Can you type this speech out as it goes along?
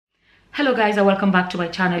Hello guys, and welcome back to my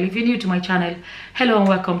channel. If you're new to my channel, hello and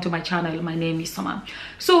welcome to my channel. My name is Summer.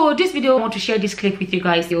 So this video, I want to share this clip with you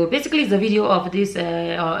guys. So basically it's a video of this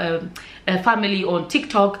family on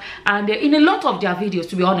TikTok, and in a lot of their videos,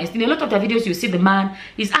 to be honest, in a lot of their videos you see the man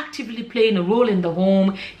is actively playing a role in the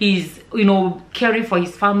home. He's, you know, caring for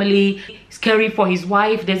his family, he's caring for his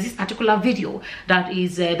wife. There's this particular video that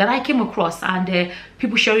is that I came across, and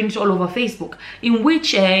people sharing it all over Facebook, in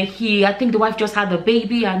which I think the wife just had a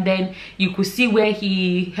baby, and then you could see where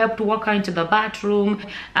he helped walk her into the bathroom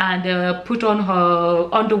and put on her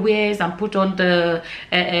underwears and put on the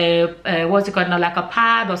what's it called now, like a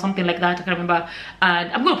pad or something like that. I can't remember.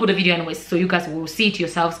 And I'm gonna put a video anyways, so you guys will see it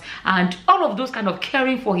yourselves. And all of those kind of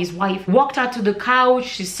caring for his wife. Walked her to the couch.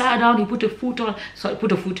 She sat down. He put a foot on. Sorry,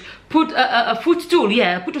 put a footstool.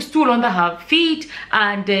 Yeah, put a stool under her feet,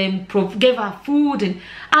 and gave her food.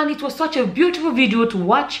 And it was such a beautiful video to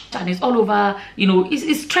watch, and it's all over, you know,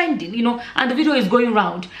 it's trending, you know, and the video is going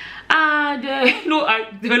around. And you know,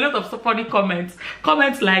 there are a lot of funny comments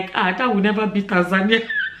like, that will never be Tanzania.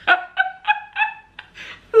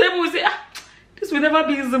 People will say, this will never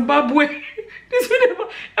be Zimbabwe. This will never.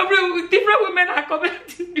 Different women are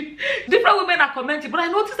commenting. Different women are commenting, but I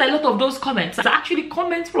noticed a lot of those comments are actually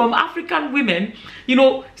comments from African women, you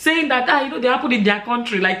know, saying that you know, they happen in their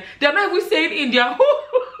country. Like, they're not even saying in their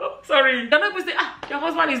sorry, they're not even saying their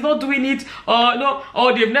husband is not doing it, or no,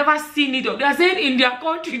 or they've never seen it, or they're saying in their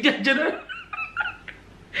country. They're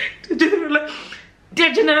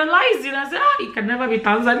generalizing and say, it can never be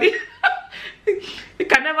Tanzania. It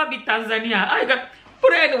can never be Tanzania.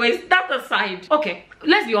 But anyways, that aside, okay,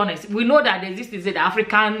 let's be honest. We know that there exists the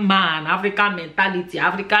African man, African mentality,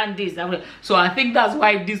 African this, so I think that's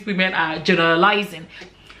why these women are generalizing.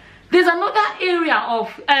 There's another area of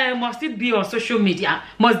must it be on social media?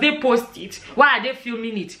 Must they post it? Why are they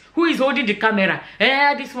filming it? Who is holding the camera?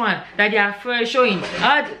 This one that they are showing.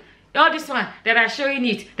 All this one that are showing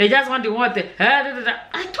it. They just want to watch it.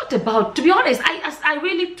 I thought about, to be honest, I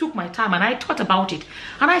really took my time and I thought about it.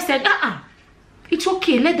 And I said, it's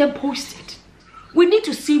okay, let them post it. We need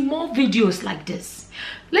to see more videos like this.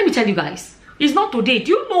 Let me tell you guys, it's not today.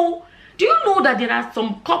 Do you know that there are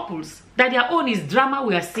some couples that their own is drama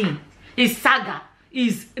we are seeing, is saga,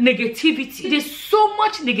 is negativity. There's so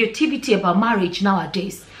much negativity about marriage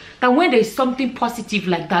nowadays that when there's something positive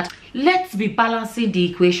like that, let's be balancing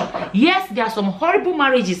the equation. Yes, there are some horrible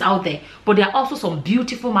marriages out there, but there are also some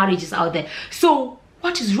beautiful marriages out there. So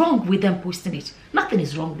what is wrong with them posting it? Nothing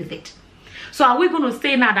is wrong with it. So are we going to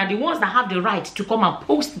say now that the ones that have the right to come and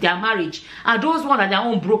post their marriage are those ones that their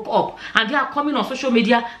own broke up, and they are coming on social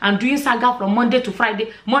media and doing saga from Monday to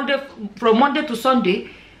Friday, from Monday to Sunday,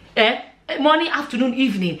 morning, afternoon,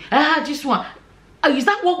 evening, this one? Is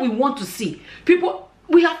that what we want to see? People,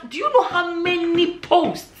 do you know how many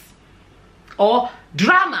posts or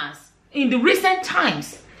dramas in the recent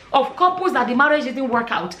times of couples that the marriage didn't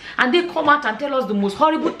work out, and they come out and tell us the most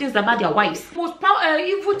horrible things about their wives, most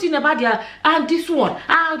evil thing about their, and this one,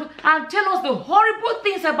 and tell us the horrible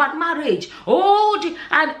things about marriage.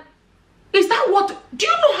 And is that what, do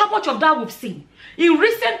you know how much of that we've seen in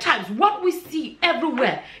recent times? What we see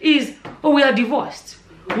everywhere is, we are divorced,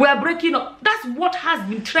 we are breaking up. That's what has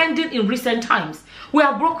been trending in recent times. We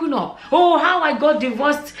are broken up. How I got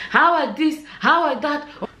divorced, how I this, how I that.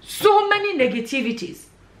 So many negativities,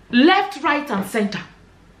 left, right, and center.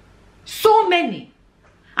 So many.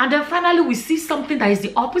 And then finally we see something that is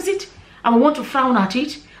the opposite, and we want to frown at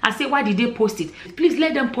it and say, why did they post it? Please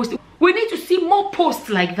let them post it. We need to see more posts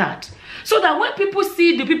like that, so that when people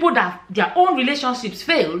see the people that their own relationships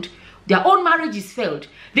failed, their own marriages failed,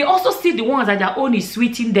 they also see the ones that their own is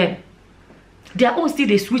sweeting them. Their own still,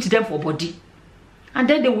 they sweet them for body. And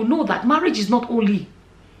then they will know that marriage is not only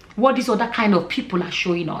what these other kind of people are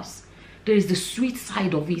showing us. There is the sweet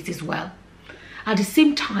side of it as well. At the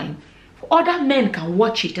same time, other men can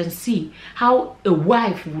watch it and see how a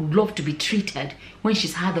wife would love to be treated when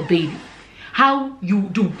she's had a baby. How you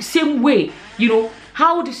do same way, you know,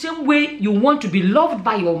 how the same way you want to be loved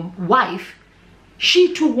by your wife,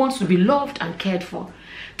 she too wants to be loved and cared for.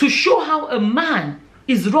 To show how a man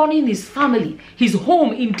is running his family, his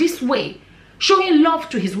home in this way, showing love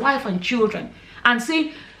to his wife and children, and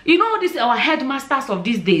saying, you know, this is our headmasters of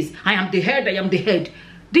these days. I am the head, I am the head.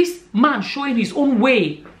 This man showing his own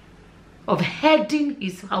way of heading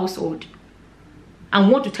his household,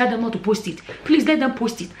 and want to tell them how to post it. Please let them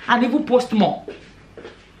post it, and even post more.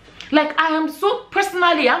 Like, I am so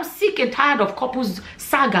personally, I'm sick and tired of couples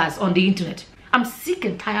sagas on the internet. I'm sick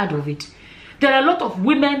and tired of it. There are a lot of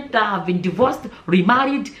women that have been divorced,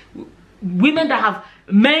 remarried, women that have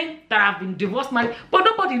men that have been divorced, married, but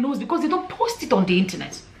nobody knows because they don't post it on the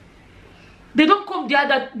internet. They don't come. They are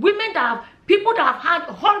the women that have, people that have had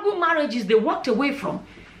horrible marriages they walked away from.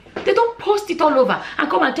 They don't post it all over and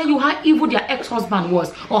come and tell you how evil their ex-husband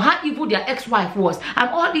was or how evil their ex-wife was and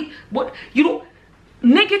all the, but you know,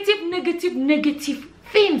 negative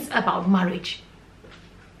things about marriage.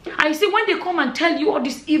 I see when they come and tell you all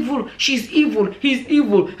this evil, she's evil, he's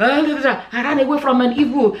evil, I ran away from an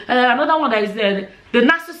evil, another one that is the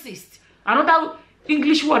narcissist, another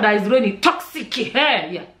English word that is really toxic,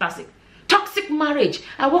 yeah, that's it. Toxic marriage.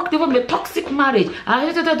 I walked over a toxic marriage.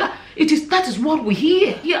 That is what we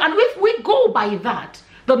hear. Yeah, and if we go by that,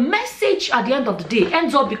 the message at the end of the day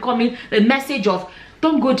ends up becoming a message of,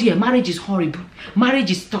 don't go there, marriage is horrible, marriage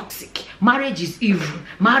is toxic, marriage is evil,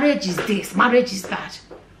 marriage is this, marriage is that.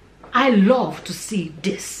 I love to see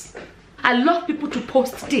this. I love people to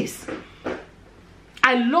post this.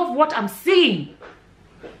 I love what I'm seeing.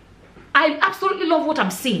 I absolutely love what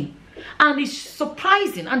I'm seeing. And it's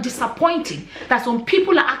surprising and disappointing that some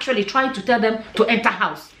people are actually trying to tell them to enter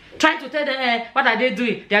house. Trying to tell them, what are they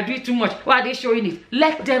doing? They are doing too much. Why are they showing it?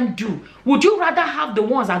 Let them do. Would you rather have the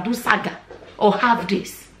ones that do saga or have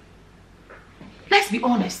this? Let's be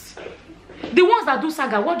honest. The ones that do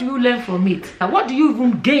saga, what do you learn from it? What do you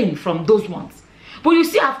even gain from those ones? But you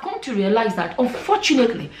see, I've come to realize that,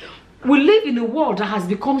 unfortunately, we live in a world that has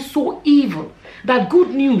become so evil that good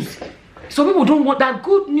news, some people don't want that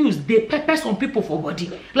good news. They pepper some people for body.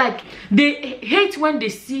 Like, they hate when they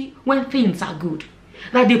see when things are good.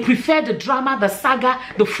 Like, they prefer the drama, the saga,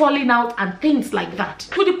 the falling out, and things like that.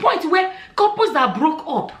 To the point where couples that broke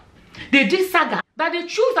up, they did saga, that they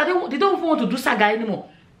choose that they don't even want to do saga anymore.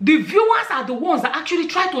 The viewers are the ones that actually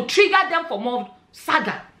try to trigger them for more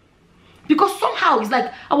saga. Because somehow it's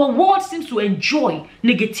like our world seems to enjoy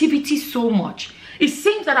negativity so much. It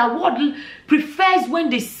seems that our world prefers when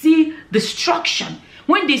they see destruction,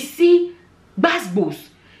 when they see basbos.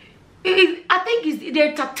 I think it's the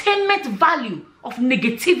entertainment value of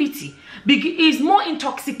negativity is more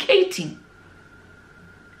intoxicating.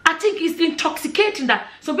 I think it's intoxicating that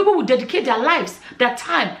some people will dedicate their lives, their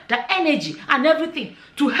time, their energy, and everything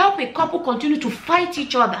to help a couple continue to fight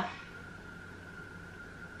each other.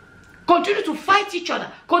 Continue to fight each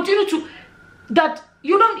other. Continue to, that,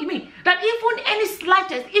 you know what I mean? That even any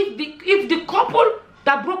slightest, if the couple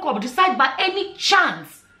that broke up decide by any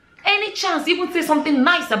chance, even say something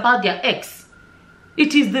nice about their ex,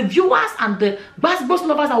 it is the viewers and the basketball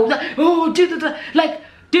lovers that will say, oh, like,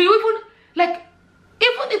 they even, like,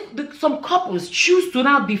 even if some couples choose to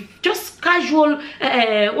now be just casual,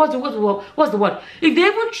 what's the word? If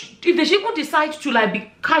they even decide to like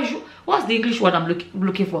be casual, what's the English word I'm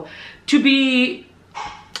looking for? To be,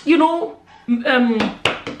 you know,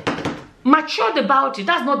 matured about it.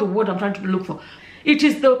 That's not the word I'm trying to look for. It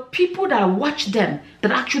is the people that watch them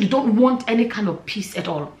that actually don't want any kind of peace at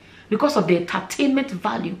all because of the entertainment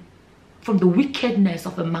value from the wickedness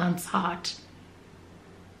of a man's heart.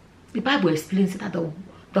 The Bible explains that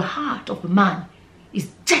the heart of a man is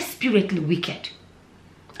desperately wicked.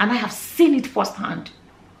 And I have seen it firsthand.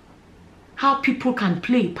 How people can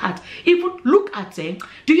play a part. Even look at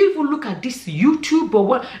do you even look at this YouTube or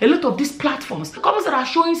what? A lot of these platforms. Couples that are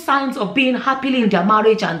showing signs of being happily in their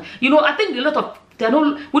marriage. And, you know, I think a lot of,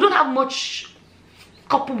 we don't have much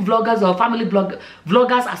couple vloggers or family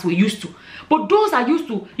vloggers as we used to. But those are used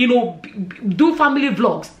to, you know, do family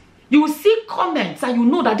vlogs. You will see comments and you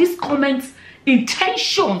know that these comments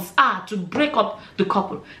intentions are to break up the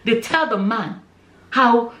couple. They tell the man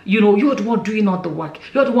how, you know, you're the one doing all the work,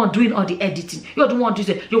 you're the one doing all the editing, you're the one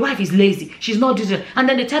doing it, your wife is lazy, she's not doing it. And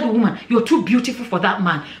then they tell the woman, you're too beautiful for that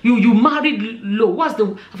man, you married low, I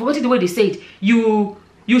forgot the way they say it, you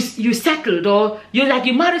settled, or you're like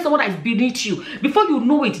you married someone that is beneath you. Before you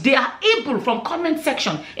know it, they are able, from comment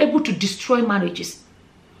section, able to destroy marriages.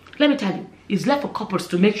 Let me tell you, it's left for couples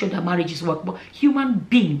to make sure their marriages work, but human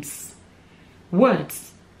beings,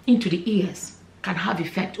 words into the ears can have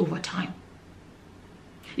effect over time.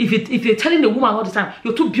 If you're telling the woman all the time,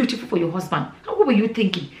 you're too beautiful for your husband, what were you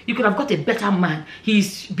thinking? You could have got a better man.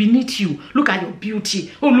 He's beneath you. Look at your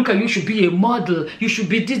beauty. Oh, look at you. You should be a model. You should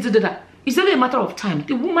be this, that. It's only a matter of time.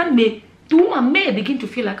 The woman may begin to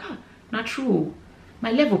feel like, not true.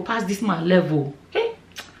 My level past this man's level. Okay?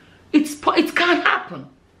 It can't happen.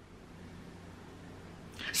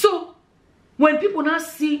 So when people now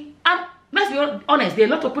see, let's be honest, there are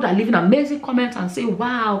a lot of people that leave in amazing comments and say,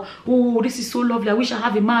 wow, oh, this is so lovely. I wish I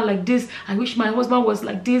have a man like this. I wish my husband was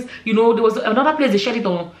like this. You know, there was another place they shared it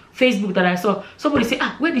on Facebook that I saw. Somebody say,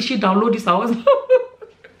 where did she download this?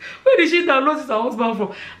 Where did she download this her husband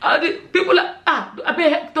from? The people are,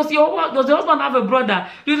 does the husband have a brother?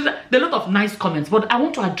 There are a lot of nice comments, but I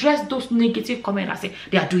want to address those negative comments that say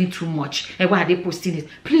they are doing too much. And why are they posting it?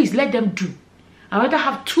 Please let them do. I rather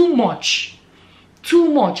have too much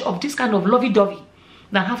of this kind of lovey-dovey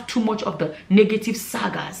than have too much of the negative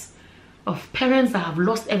sagas of parents that have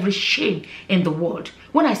lost every shame in the world.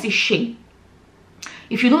 When I say shame,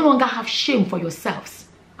 if you no longer have shame for yourselves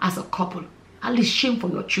as a couple, at least shame for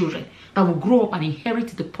your children that will grow up and inherit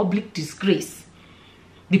the public disgrace,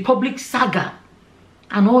 the public saga,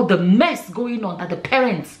 and all the mess going on that the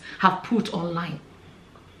parents have put online.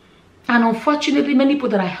 And unfortunately, many people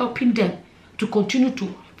that are helping them to continue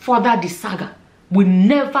to further the saga will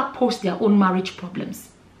never post their own marriage problems.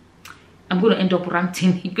 I'm going to end up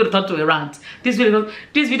ranting. You're going to turn to a rant. This video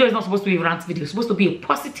is not supposed to be a rant video. It's supposed to be a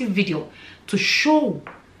positive video to show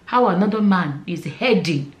how another man is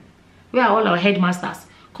heading. Where are all our headmasters?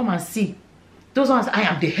 Come and see. Those ones, I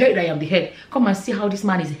am the head, I am the head. Come and see how this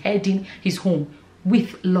man is heading his home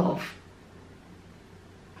with love.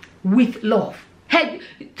 With love. Head.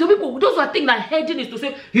 So people, those who are thinking that heading is to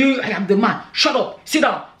say, hey, I am the man. Shut up, sit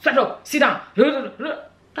down, shut up, sit down.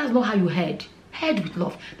 That's not how you head. Head with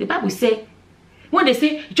love. The Bible says, when they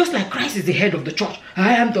say, just like Christ is the head of the church,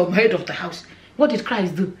 I am the head of the house. What did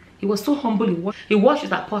Christ do? He was so humble. He washed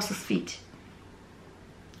his apostles' feet.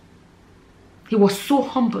 He was so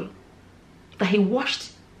humble that he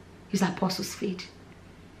washed his apostles' feet.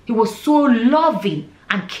 He was so loving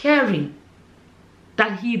and caring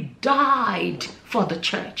that he died for the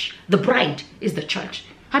church. The bride is the church.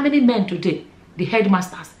 How many men today, the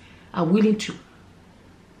headmasters, are willing to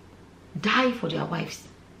die for their wives?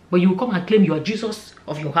 But you come and claim you are Jesus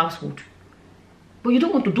of your household. But you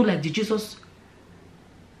don't want to do like the Jesus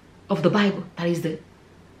of the Bible. That is the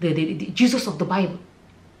Jesus of the Bible.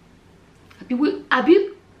 You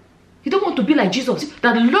don't want to be like Jesus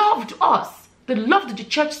that loved us. That loved the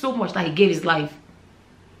church so much that he gave his life.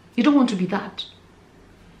 You don't want to be that.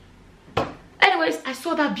 Anyways, I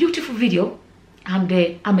saw that beautiful video.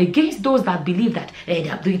 And I'm against those that believe that they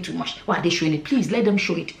are doing too much. Why are they showing it? Please let them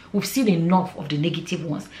show it. We've seen enough of the negative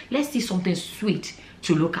ones. Let's see something sweet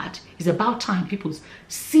to look at. It's about time people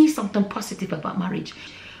see something positive about marriage,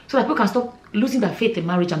 so that people can stop losing their faith in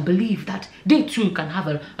marriage and believe that they too can have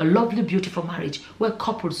a lovely, beautiful marriage where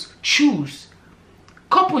couples choose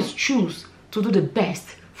to do the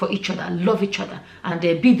best for each other, love each other, and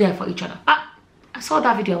be there for each other. I saw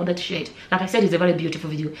that video. I wanted to share it. Like I said, it's a very beautiful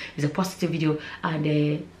video. It's a positive video. And,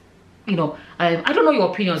 you know, I don't know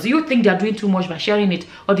your opinions. Do you think they're doing too much by sharing it?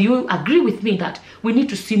 Or do you agree with me that we need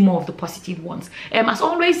to see more of the positive ones? As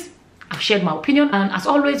always, I've shared my opinion. And as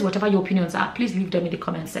always, whatever your opinions are, please leave them in the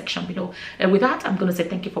comment section below. And with that, I'm going to say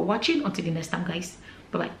thank you for watching. Until the next time, guys.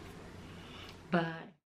 Bye-bye. Bye.